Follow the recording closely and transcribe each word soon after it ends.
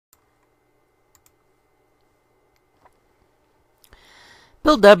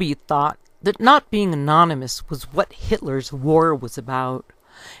Bill W. thought that not being anonymous was what Hitler's war was about.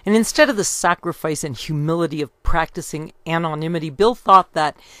 And instead of the sacrifice and humility of practicing anonymity, Bill thought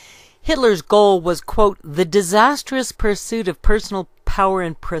that Hitler's goal was, quote, the disastrous pursuit of personal power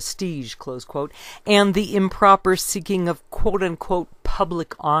and prestige, close quote, and the improper seeking of, quote-unquote,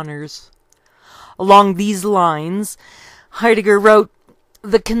 public honors. Along these lines, Heidegger wrote,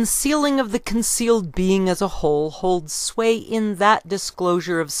 the concealing of the concealed being as a whole holds sway in that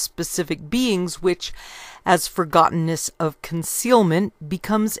disclosure of specific beings which, as forgottenness of concealment,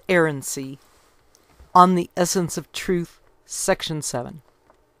 becomes errancy. On the Essence of Truth, Section 7.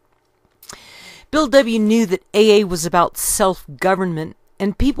 Bill W. knew that AA was about self-government,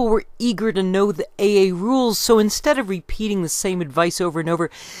 and people were eager to know the AA rules, so instead of repeating the same advice over and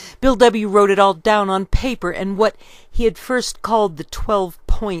over, Bill W. wrote it all down on paper, and what he had first called the 12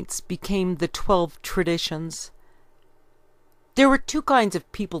 points became the 12 traditions. There were two kinds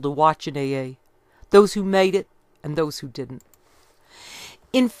of people to watch in AA, those who made it and those who didn't.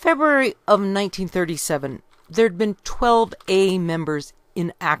 In February of 1937, there had been 12 AA members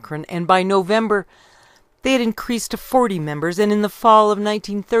in Akron, and by November they had increased to 40 members, and in the fall of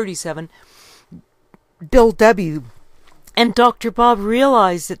 1937, Bill W. and Dr. Bob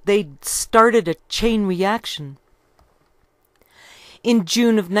realized that they'd started a chain reaction. In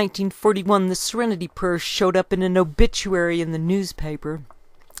June of 1941, the Serenity Prayer showed up in an obituary in the newspaper,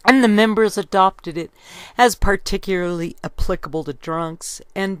 and the members adopted it as particularly applicable to drunks,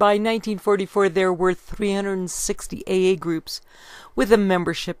 and by 1944 there were 360 AA groups with a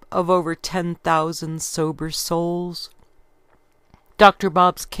membership of over 10,000 sober souls. Dr.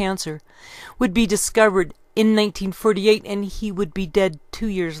 Bob's cancer would be discovered in 1948, and he would be dead 2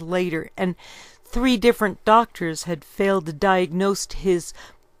 years later, and 3 different doctors had failed to diagnose his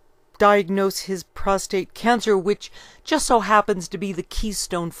prostate cancer, which just so happens to be the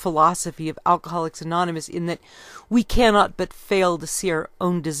keystone philosophy of Alcoholics Anonymous, in that we cannot but fail to see our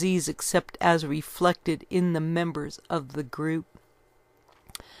own disease except as reflected in the members of the group.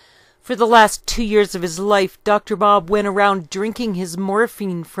 For the last 2 years of his life, Dr. Bob went around drinking his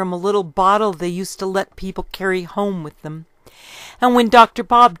morphine from a little bottle they used to let people carry home with them. And when Dr.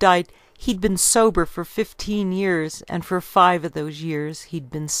 Bob died, he'd been sober for 15 years, and for 5 of those years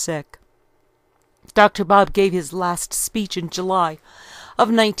he'd been sick. Dr. Bob gave his last speech in July of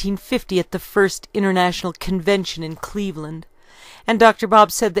 1950 at the first International Convention in Cleveland, and Dr.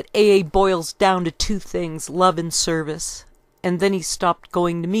 Bob said that AA boils down to 2 things, love and service. And then he stopped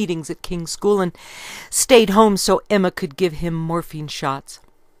going to meetings at King's School and stayed home so Emma could give him morphine shots.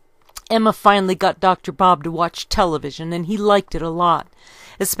 Emma finally got Dr. Bob to watch television, and he liked it a lot,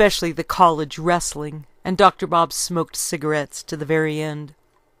 especially the college wrestling, and Dr. Bob smoked cigarettes to the very end.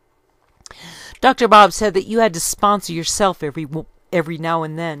 Dr. Bob said that you had to sponsor yourself every now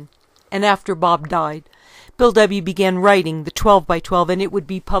and then, and after Bob died, Bill W. began writing the 12 by 12, and it would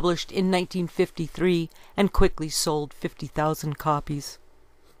be published in 1953 and quickly sold 50,000 copies.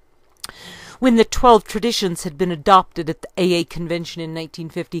 When the 12 traditions had been adopted at the AA convention in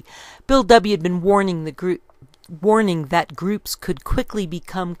 1950, Bill W. had been warning that groups could quickly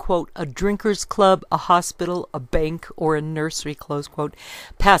become, quote, a drinker's club, a hospital, a bank, or a nursery, close quote.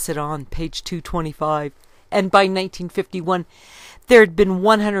 Pass it on, page 225. And by 1951, there had been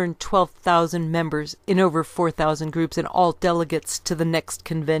 112,000 members in over 4,000 groups, and all delegates to the next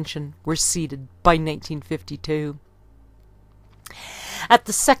convention were seated by 1952. At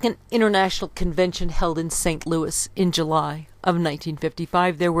the Second International Convention held in St. Louis in July of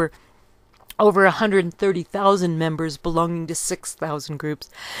 1955, there were over 130,000 members belonging to 6,000 groups,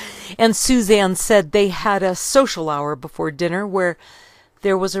 and Suzanne said they had a social hour before dinner where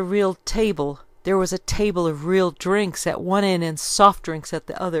there was a real table. There was a table of real drinks at one end and soft drinks at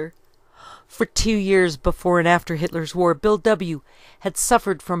the other. For 2 years before and after Hitler's war, Bill W. had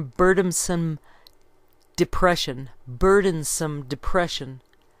suffered from burdensome depression.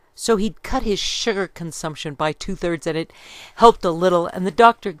 So he'd cut his sugar consumption by 2/3, and it helped a little, and the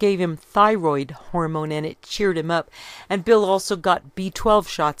doctor gave him thyroid hormone, and it cheered him up. And Bill also got B12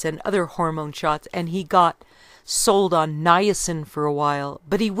 shots and other hormone shots, and he got sold on niacin for a while,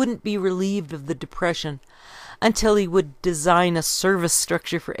 but he wouldn't be relieved of the depression until he would design a service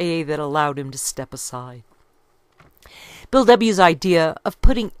structure for AA that allowed him to step aside. Bill W.'s idea of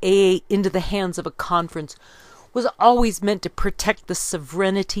putting AA into the hands of a conference was always meant to protect the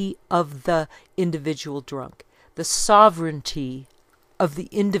sovereignty of the individual drunk, the sovereignty of the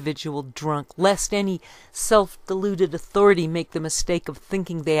individual drunk, lest any self-deluded authority make the mistake of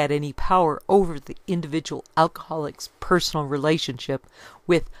thinking they had any power over the individual alcoholic's personal relationship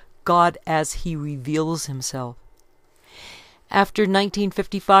with God as he reveals himself. After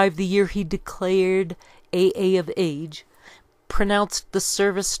 1955, the year he declared AA of age, pronounced the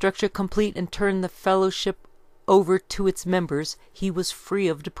service structure complete, and turned the fellowship over to its members, he was free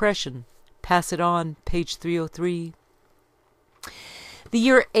of depression. Pass it on, page 303. The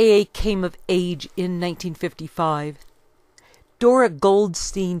year AA came of age in 1955. Dora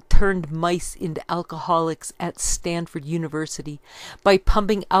Goldstein turned mice into alcoholics at Stanford University by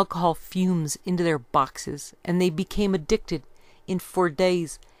pumping alcohol fumes into their boxes, and they became addicted in 4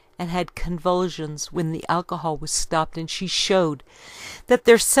 days and had convulsions when the alcohol was stopped, and she showed that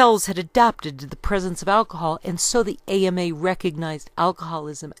their cells had adapted to the presence of alcohol, and so the AMA recognized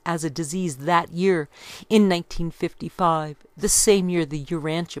alcoholism as a disease that year in 1955, the same year the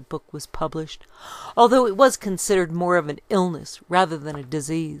Urantia book was published, although it was considered more of an illness rather than a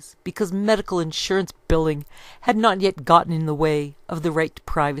disease, because medical insurance billing had not yet gotten in the way of the right to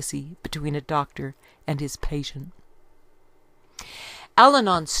privacy between a doctor and his patient.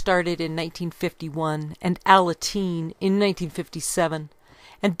 Al-Anon started in 1951 and Al-Ateen in 1957,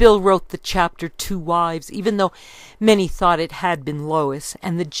 and Bill wrote the chapter Two Wives, even though many thought it had been Lois,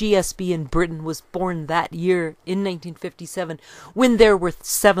 and the GSB in Britain was born that year in 1957, when there were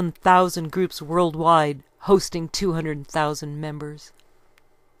 7,000 groups worldwide, hosting 200,000 members.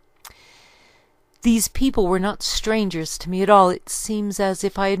 These people were not strangers to me at all. It seems as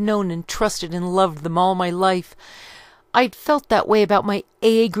if I had known and trusted and loved them all my life. I'd felt that way about my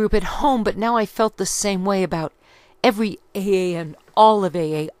AA group at home, but now I felt the same way about every AA and all of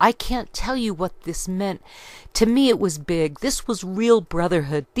AA. I can't tell you what this meant. To me it was big. This was real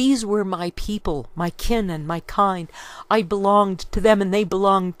brotherhood. These were my people, my kin and my kind. I belonged to them and they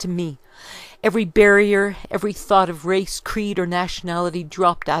belonged to me. Every barrier, every thought of race, creed, or nationality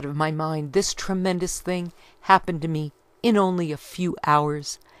dropped out of my mind. This tremendous thing happened to me in only a few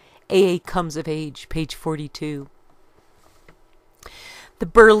hours. AA comes of age, page 42. The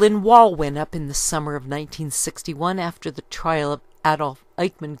Berlin Wall went up in the summer of 1961 after the trial of Adolf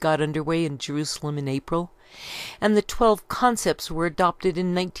Eichmann got underway in Jerusalem in April, and the 12 concepts were adopted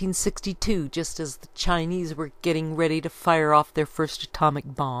in 1962, just as the Chinese were getting ready to fire off their first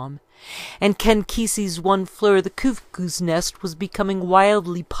atomic bomb. And Ken Kesey's One Flew Over the Cuckoo's Nest was becoming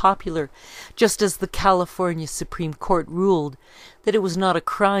wildly popular, just as the California Supreme Court ruled that it was not a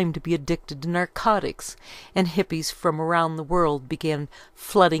crime to be addicted to narcotics, and hippies from around the world began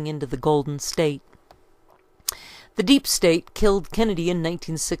flooding into the Golden State. The Deep State killed Kennedy in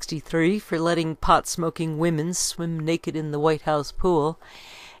 1963 for letting pot-smoking women swim naked in the White House pool,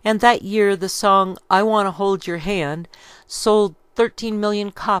 and that year the song I Want to Hold Your Hand sold 13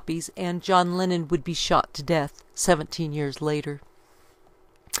 million copies, and John Lennon would be shot to death 17 years later.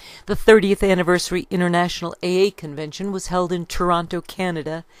 The 30th Anniversary International AA Convention was held in Toronto,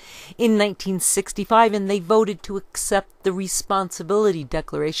 Canada in 1965, and they voted to accept the Responsibility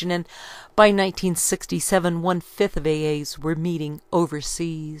Declaration, and by 1967 1/5 of AAs were meeting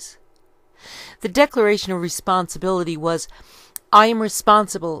overseas. The Declaration of Responsibility was, I am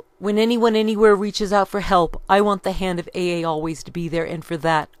responsible. When anyone anywhere reaches out for help, I want the hand of AA always to be there, and for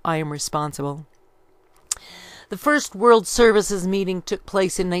that I am responsible. The first World Services meeting took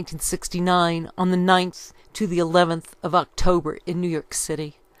place in 1969 on the 9th to the 11th of October in New York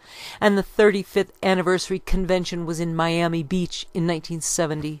City, and the 35th Anniversary Convention was in Miami Beach in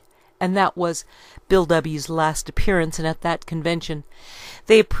 1970, and that was Bill W.'s last appearance, and at that convention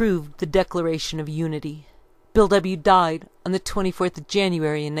they approved the Declaration of Unity. Bill W. died on the 24th of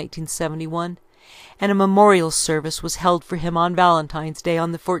January in 1971, and a memorial service was held for him on Valentine's Day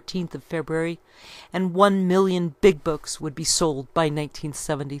on the 14th of February, and 1 million big books would be sold by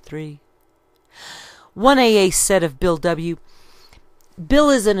 1973. One AA said of Bill W., Bill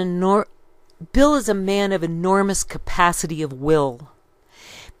is a man of enormous capacity of will.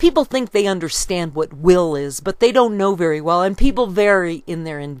 People think they understand what will is, but they don't know very well, and people vary in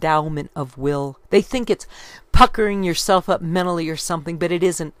their endowment of will. They think it's puckering yourself up mentally or something, but it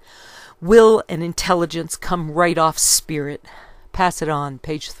isn't. Will and intelligence come right off spirit. Pass it on,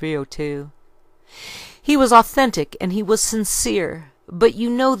 page 302. He was authentic and he was sincere. But you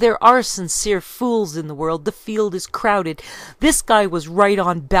know there are sincere fools in the world. The field is crowded. This guy was right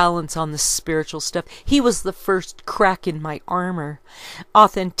on balance on the spiritual stuff. He was the first crack in my armor.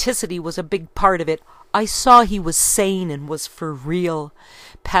 Authenticity was a big part of it. I saw he was sane and was for real.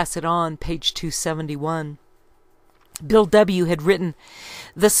 Pass it on, page 271. Bill W. had written,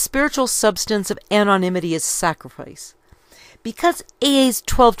 The spiritual substance of anonymity is sacrifice. Because AA's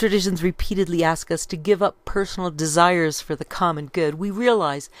 12 traditions repeatedly ask us to give up personal desires for the common good, we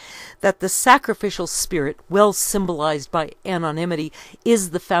realize that the sacrificial spirit, well symbolized by anonymity,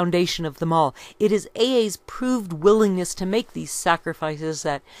 is the foundation of them all. It is AA's proved willingness to make these sacrifices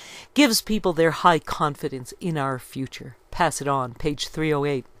that gives people their high confidence in our future. Pass it on, page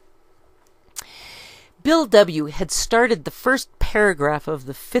 308. Bill W. had started the first paragraph of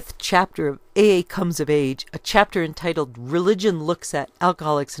the 5th chapter of AA Comes of Age, a chapter entitled Religion Looks at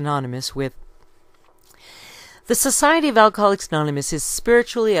Alcoholics Anonymous, with, "The Society of Alcoholics Anonymous is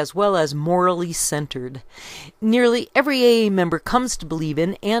spiritually as well as morally centered. Nearly every AA member comes to believe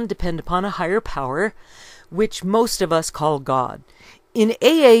in and depend upon a higher power, which most of us call God. In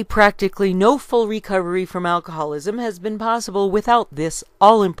AA, practically no full recovery from alcoholism has been possible without this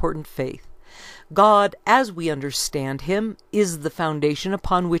all-important faith. God, as we understand him, is the foundation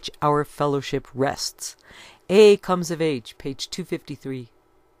upon which our fellowship rests." AA Comes of Age, page 253.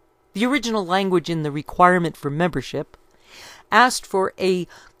 The original language in the requirement for membership asked for a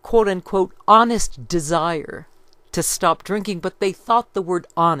quote-unquote honest desire to stop drinking, but they thought the word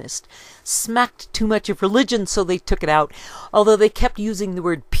honest smacked too much of religion, so they took it out, although they kept using the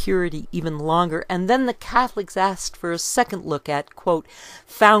word purity even longer. And then the Catholics asked for a second look at, quote,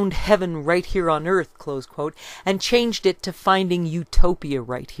 found heaven right here on earth, close quote, and changed it to finding utopia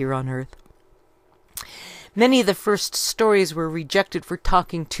right here on earth. Many of the first stories were rejected for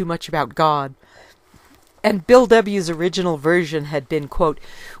talking too much about God. And Bill W.'s original version had been, quote,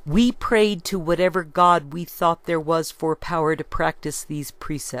 we prayed to whatever God we thought there was for power to practice these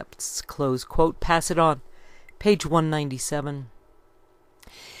precepts, close quote. Pass it on. Page 197.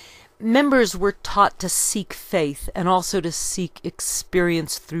 Members were taught to seek faith and also to seek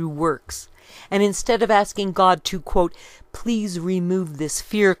experience through works. And instead of asking God to, quote, please remove this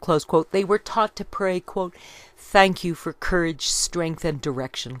fear, close quote, they were taught to pray, quote, thank you for courage, strength, and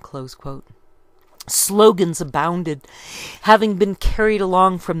direction, close quote. Slogans abounded, having been carried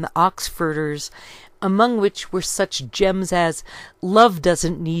along from the Oxforders, among which were such gems as, love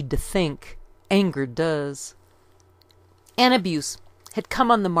doesn't need to think, anger does. Anabuse had come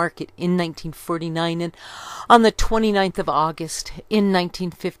on the market in 1949, and on the 29th of August in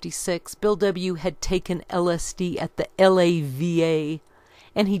 1956, Bill W. had taken LSD at the LAVA,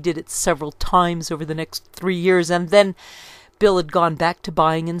 and he did it several times over the next 3 years, and then Bill had gone back to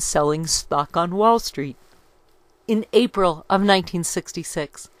buying and selling stock on Wall Street. In April of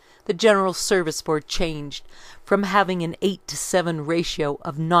 1966, the General Service Board changed from having an 8-to-7 ratio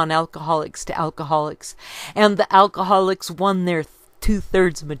of non-alcoholics to alcoholics, and the alcoholics won their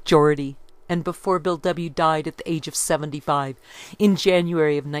 2/3 majority. And before Bill W. died at the age of 75, in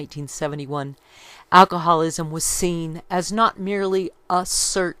January of 1971, alcoholism was seen as not merely a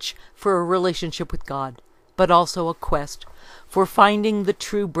search for a relationship with God, but also a quest for finding the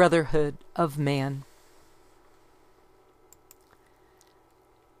true brotherhood of man.